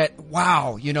that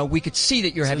wow, you know, we could see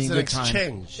that you're having a good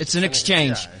time. It's an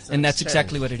exchange, and that's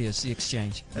exactly what it is, the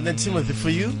exchange. And then Timothy,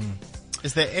 for you,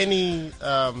 is there any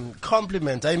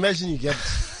compliment? I imagine you get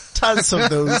tons of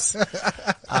those.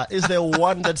 Is there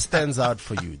one that stands out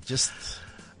for you? Just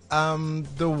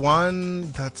the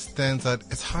one that stands out,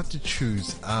 it's hard to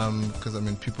choose because I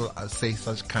mean, people say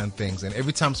such kind things, and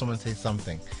every time someone says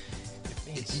something,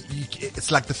 it's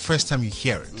like the first time you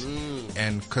hear it,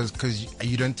 and because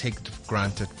you don't take it for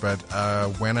granted. But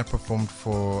when I performed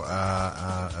for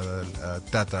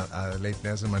Tata, late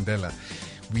Nelson Mandela,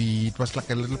 it was like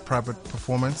a little private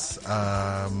performance.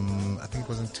 I think it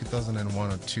was in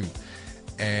 2001 or 2,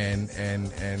 and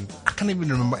I can't even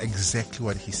remember exactly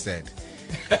what he said.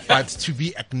 But to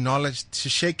be acknowledged, to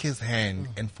shake his hand,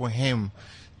 and for him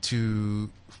to,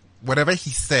 whatever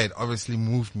he said obviously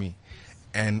moved me.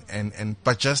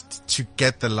 But just to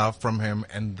get the love from him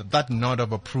and that nod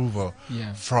of approval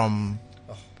from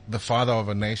the father of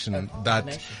a nation,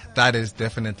 that is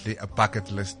definitely a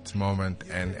bucket list moment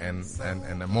and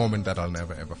a moment that I'll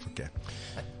never ever forget.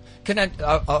 Can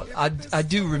I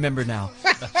do remember now.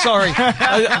 Sorry.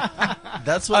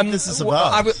 That's what this is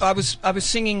about. I was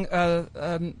singing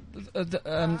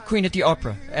Queen at the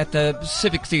Opera at the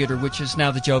Civic Theater, which is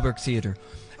now the Joburg Theater.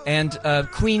 And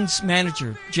Queen's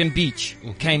manager, Jim Beach,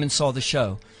 came and saw the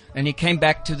show. And he came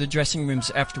back to the dressing rooms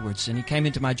afterwards. And he came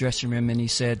into my dressing room and he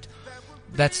said,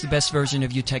 "That's the best version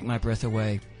of You Take My Breath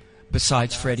Away,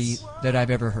 besides Freddie, that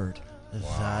I've ever heard."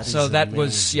 Wow. So that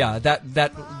was,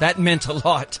 that meant a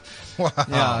lot.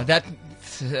 Wow. That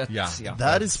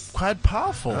is quite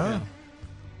powerful.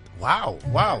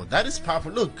 Wow. That is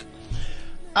powerful. Look,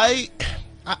 I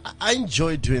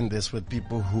enjoy doing this with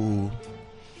people who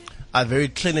are very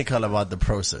clinical about the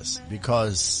process,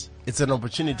 because it's an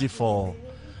opportunity for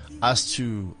us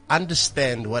to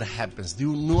understand what happens, the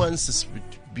nuances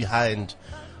behind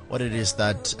what it is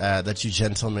that you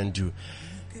gentlemen do.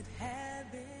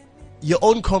 Your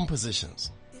own compositions,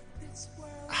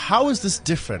 how is this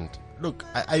different? Look,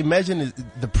 I imagine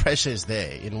the pressure is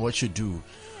there in what you do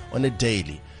on a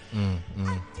daily.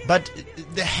 But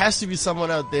there has to be someone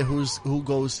out there who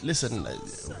goes, "Listen,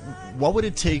 what would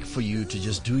it take for you to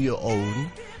just do your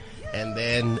own and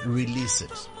then release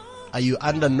it?" Are you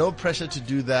under no pressure to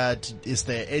do that? Is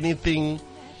there anything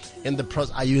in the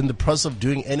process? Are you in the process of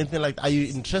doing anything like that? Are you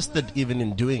interested even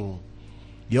in doing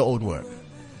your own work?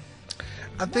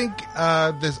 I think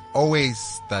there's always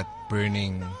that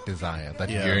burning desire, that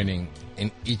yearning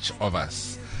in each of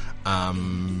us.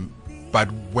 But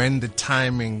when the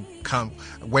timing comes,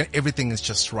 when everything is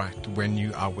just right, when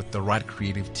you are with the right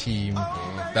creative team,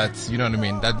 that's, you know what I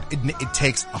mean, that it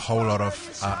takes a whole lot of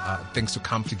things to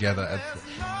come together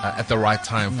at the right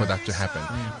time for that to happen.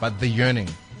 But the yearning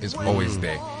is always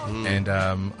there. And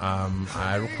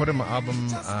I recorded my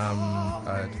album,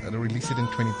 I released it in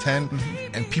 2010,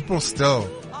 and people still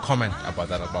comment about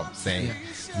that album, saying,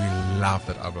 "We love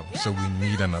that album, so we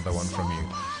need another one from you."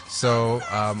 So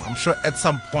I'm sure at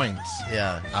some point,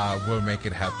 Yeah. we'll make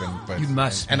it happen. But You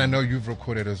must, and I know you've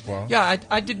recorded as well. Yeah,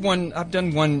 I did one. I've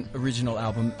done one original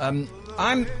album.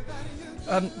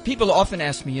 People often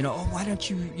ask me, oh, why don't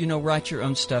you, write your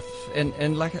own stuff?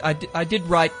 And like I did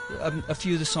write a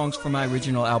few of the songs for my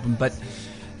original album, but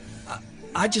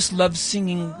I just love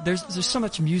singing. There's so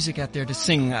much music out there to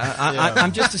sing.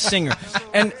 I'm just a singer,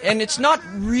 and it's not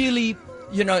really,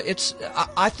 it's.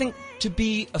 I think to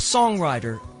be a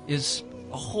songwriter is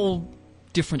a whole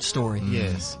different story.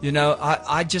 Yes.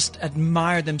 I just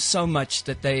admire them so much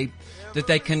that they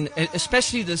can,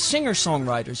 especially the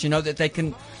singer-songwriters, that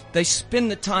they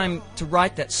spend the time to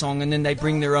write that song and then they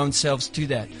bring their own selves to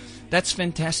that. That's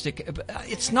fantastic.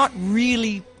 It's not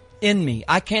really in me.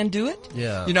 I can do it.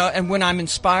 Yeah. And when I'm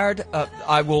inspired,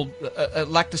 I will,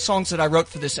 like the songs that I wrote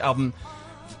for this album,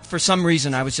 for some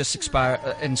reason I was just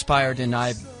inspired and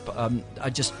I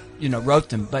just, wrote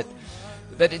them. But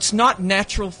it's not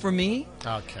natural for me.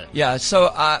 Okay. Yeah,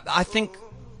 so I think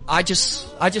I just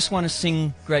want to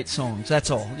sing great songs. That's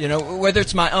all. Whether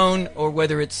it's my own or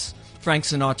whether it's Frank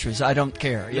Sinatra's, I don't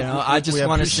care. I just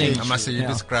want to sing. I must say, you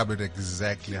described it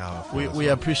exactly how I feel. We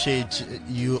appreciate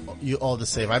you all the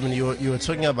same. I mean, you were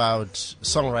talking about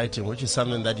songwriting, which is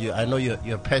something that I know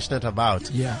you're passionate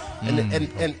about. Yeah.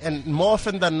 And more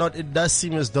often than not, it does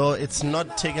seem as though it's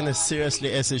not taken as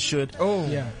seriously as it should. Oh,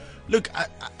 yeah. Look,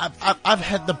 I've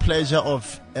had the pleasure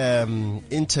of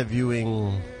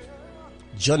interviewing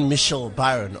John Michel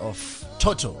Byron of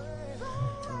Toto.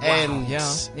 And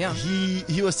yeah.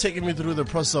 he was taking me through the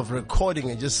process of recording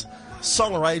and just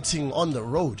songwriting on the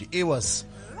road. It was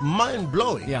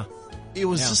mind-blowing. Yeah. It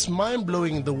was just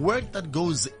mind-blowing, the work that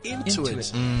goes into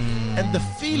it. And the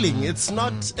feeling, it's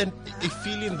not a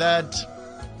feeling that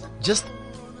just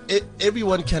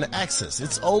everyone can access.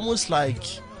 It's almost like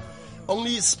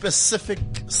only a specific,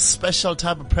 special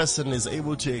type of person is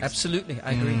able to. Absolutely,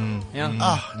 I agree.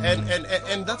 Yeah.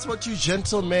 And that's what you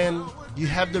gentlemen, you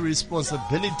have the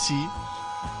responsibility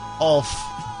of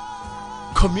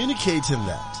communicating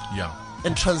that. Yeah.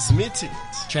 And transmitting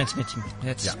it. Transmitting.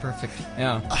 That's perfect.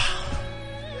 Yeah.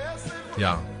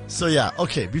 Yeah. So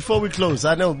okay, before we close,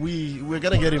 I know we're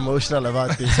gonna get emotional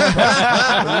about this.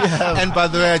 And by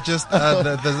the way,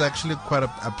 there's actually quite a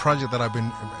project that I've been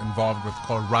involved with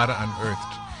called Rider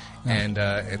Unearthed, and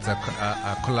it's a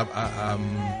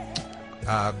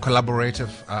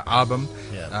collaborative album.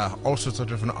 Yeah. All sorts of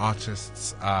different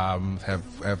artists have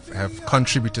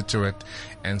contributed to it,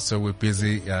 and so we're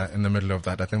busy in the middle of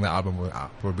that. I think the album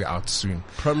will be out soon.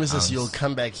 Promises you'll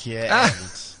come back here and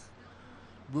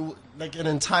we'll, like an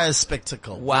entire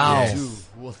spectacle. Wow.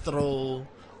 We'll throw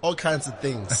all kinds of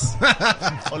things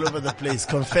all over the place.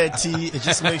 Confetti. And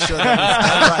just make sure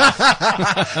that it's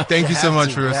right. Thank you so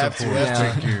much for your have support. to.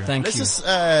 Thank you. Thank you. Let's just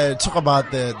talk about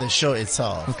the show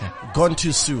itself. Okay. Gone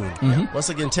Too Soon. Once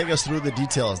again, take us through the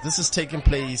details. This is taking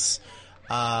place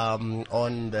on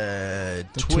the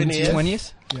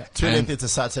 20th. Yeah. 20th is a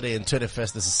Saturday and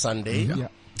 21st is a Sunday. Yeah.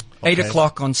 8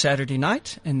 o'clock on Saturday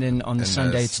night, and then on the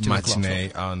Sunday it's 2 o'clock.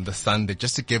 Matinee on the Sunday,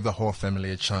 just to give the whole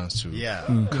family a chance to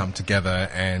come together.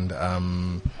 And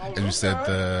as you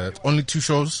said, only 2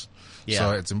 shows,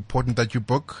 so it's important that you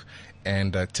book.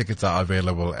 And tickets are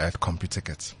available at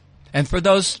CompuTickets. And for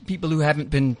those people who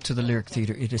haven't been to the Lyric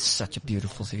Theatre, it is such a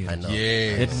beautiful theatre. I know.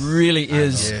 Yes. It really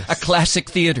is a classic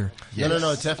theatre. Yes.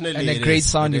 No, definitely. And a great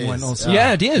sounding one also.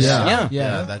 Yeah, it is. Yeah,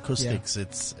 Yeah. the acoustics,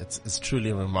 it's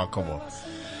truly remarkable.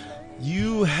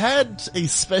 You had a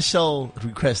special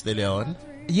request earlier on.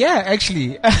 Yeah,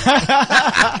 actually.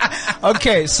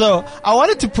 Okay, so I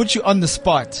wanted to put you on the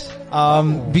spot,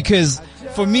 because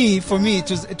for me,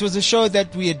 it was a show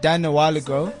that we had done a while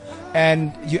ago,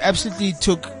 and you absolutely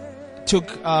took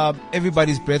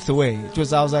everybody's breath away. I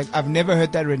was like, I've never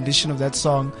heard that rendition of that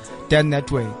song done that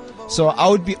way. So I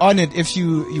would be honored if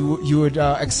you would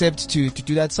accept to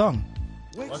do that song.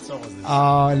 What song was this?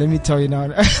 Let me tell you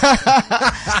now.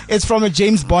 It's from a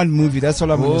James Bond movie. That's all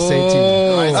I'm going to say to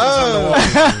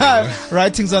you.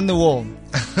 Writings on the Wall.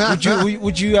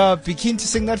 Would you be keen to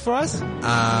sing that for us?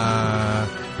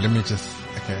 Let me just.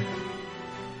 Okay.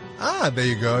 There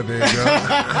you go.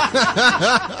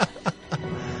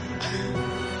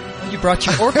 You brought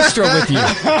your orchestra with you.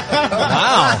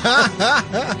 Wow.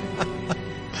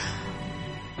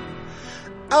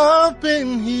 I've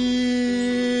been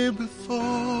here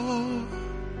before,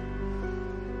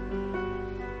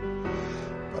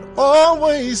 but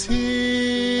always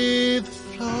hit the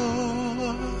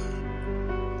floor.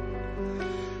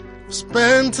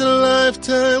 Spent a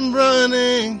lifetime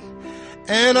running,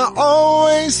 and I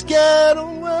always get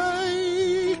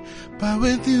away. But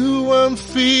with you I'm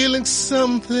feeling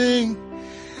something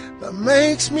that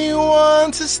makes me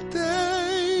want to stay.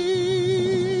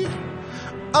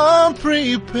 I'm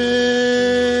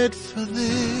prepared for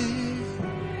this.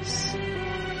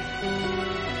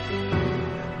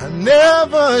 I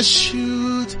never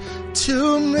shoot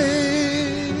to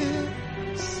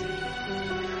miss,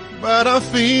 but I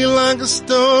feel like a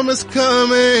storm is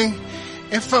coming.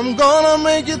 If I'm gonna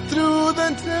make it through the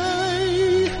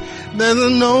day,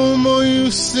 there's no more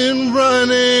use in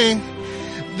running.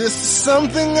 This is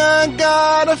something I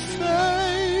gotta face.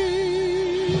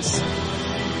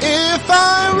 If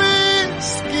I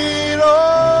risk it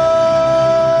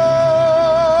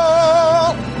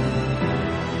all,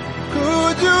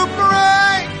 could you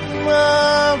break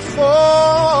my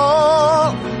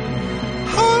fall?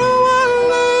 How do I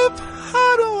live?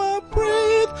 How do I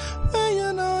breathe? When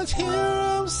you're not here,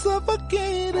 I'm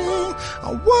suffocating. I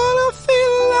wanna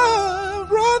feel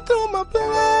love run through my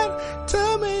blood.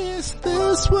 Tell me, is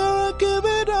this where I give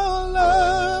it all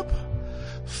up?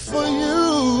 For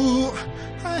you,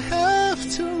 I have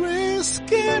to risk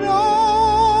it all.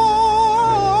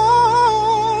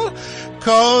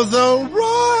 'Cause the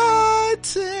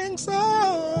writing's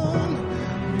on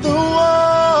the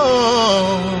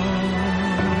wall.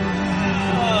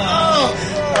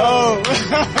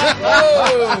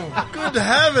 Good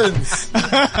heavens.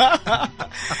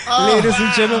 Ladies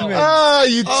and gentlemen.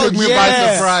 You took me by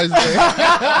surprise there.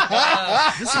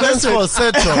 This man's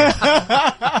falsetto.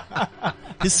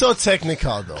 He's so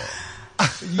technical though.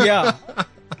 Yeah.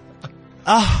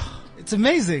 It's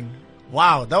amazing.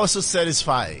 Wow, that was so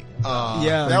satisfying.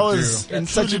 Yeah. That was in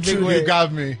such a big You way.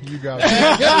 got me. You got me.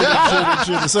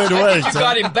 Truly. So it worked. You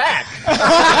got him back.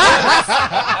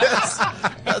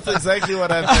 That's exactly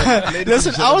what I thought. Ladies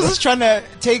Listen, and I was gentlemen. just trying to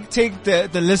take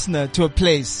the listener to a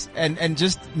place and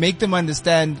just make them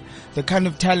understand the kind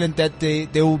of talent that they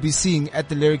will be seeing at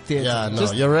the Lyric Theatre. Yeah, no,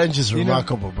 Just- your range is you know-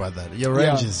 remarkable, brother. Your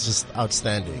range Yeah. is just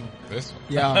outstanding.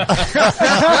 Yeah.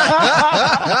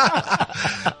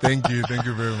 Thank you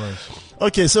very much.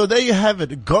 Okay, so there you have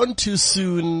it. Gone Too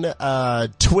Soon,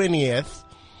 20th.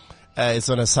 It's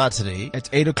on a Saturday. At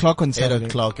 8 o'clock on 8 Saturday.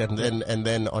 o'clock, and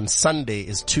then on Sunday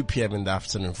is 2 p.m. in the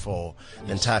afternoon for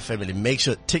the entire family. Make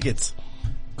sure tickets.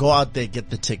 Go out there, get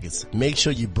the tickets. Make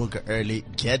sure you book early.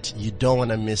 You don't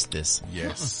want to miss this.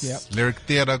 Yes. Yep. Lyric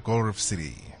Theatre, Gold Reef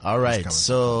City. All right.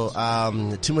 So,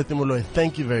 Timothy Moloi,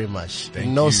 thank you very much.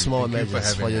 No small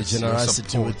measures for your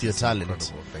generosity with your talent.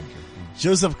 Incredible. Thank you.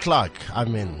 Joseph Clark,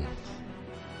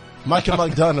 Michael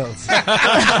McDonald's.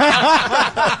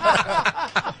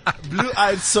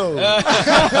 Blue-eyed soul.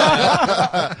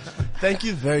 Thank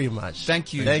you very much.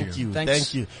 Thank you. Thank you. Thanks.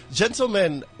 Thank you.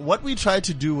 Gentlemen, what we try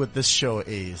to do with this show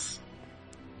is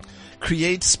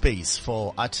create space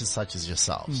for artists such as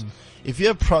yourselves. If you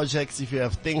have projects, if you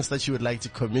have things that you would like to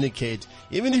communicate,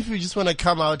 even if you just want to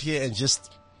come out here and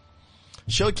just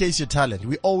showcase your talent,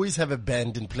 we always have a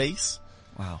band in place.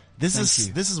 Wow. This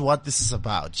is what this is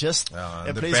about. Just a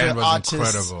the place band where was artists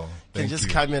incredible. can Thank just you.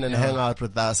 come in and hang out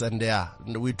with us, and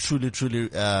we truly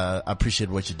appreciate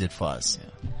what you did for us.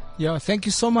 Yeah, thank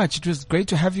you so much. It was great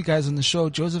to have you guys on the show.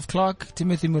 Joseph Clark,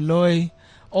 Timothy Moloi,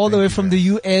 all the way from the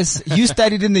US. You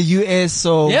studied in the US,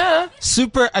 so Yeah.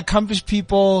 super accomplished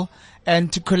people.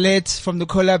 And to Colette from the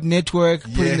Collab Network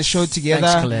putting the show together.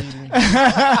 Thanks,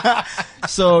 Colette.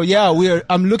 So yeah,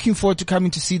 I'm looking forward to coming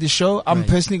to see the show. I'm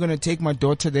personally going to take my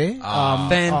daughter there.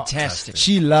 Fantastic.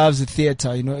 She loves the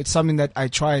theater. You know, it's something that I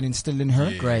try and instill in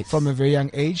her Great. from a very young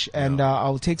age. And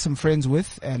I'll take some friends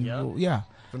with. And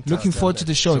looking forward to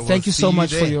the show. So Thank we'll you so see you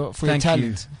much there. for your Thank you.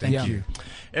 talent. Thank you.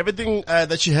 Everything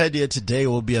that you heard here today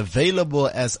will be available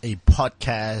as a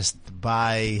podcast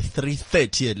by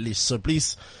 3:30 at least. So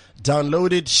please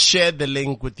download it, share the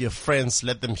link with your friends,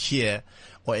 let them hear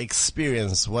or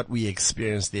experience what we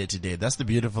experienced there today. That's the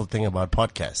beautiful thing about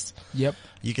podcasts. Yep.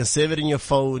 You can save it in your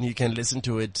phone. You can listen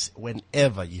to it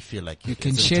whenever you feel like You it.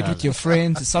 can It's share it with entirely- your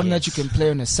friends. It's something that you can play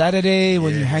on a Saturday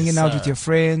when you're hanging out with your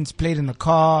friends, play it in the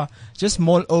car, just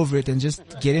mull over it and just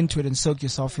get into it and soak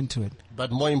yourself into it.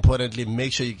 But more importantly,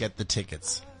 make sure you get the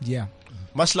tickets. Yeah.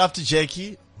 Much love to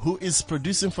Jackie, who is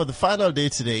producing for the final day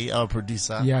today, our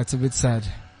producer. Yeah, it's a bit sad.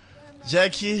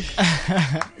 Jackie,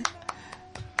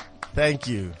 thank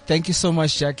you. Thank you so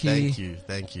much, Jackie.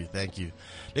 Thank you.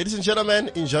 Ladies and gentlemen,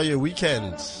 enjoy your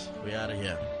weekend. We out of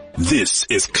here. This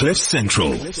is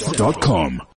CliffCentral.com.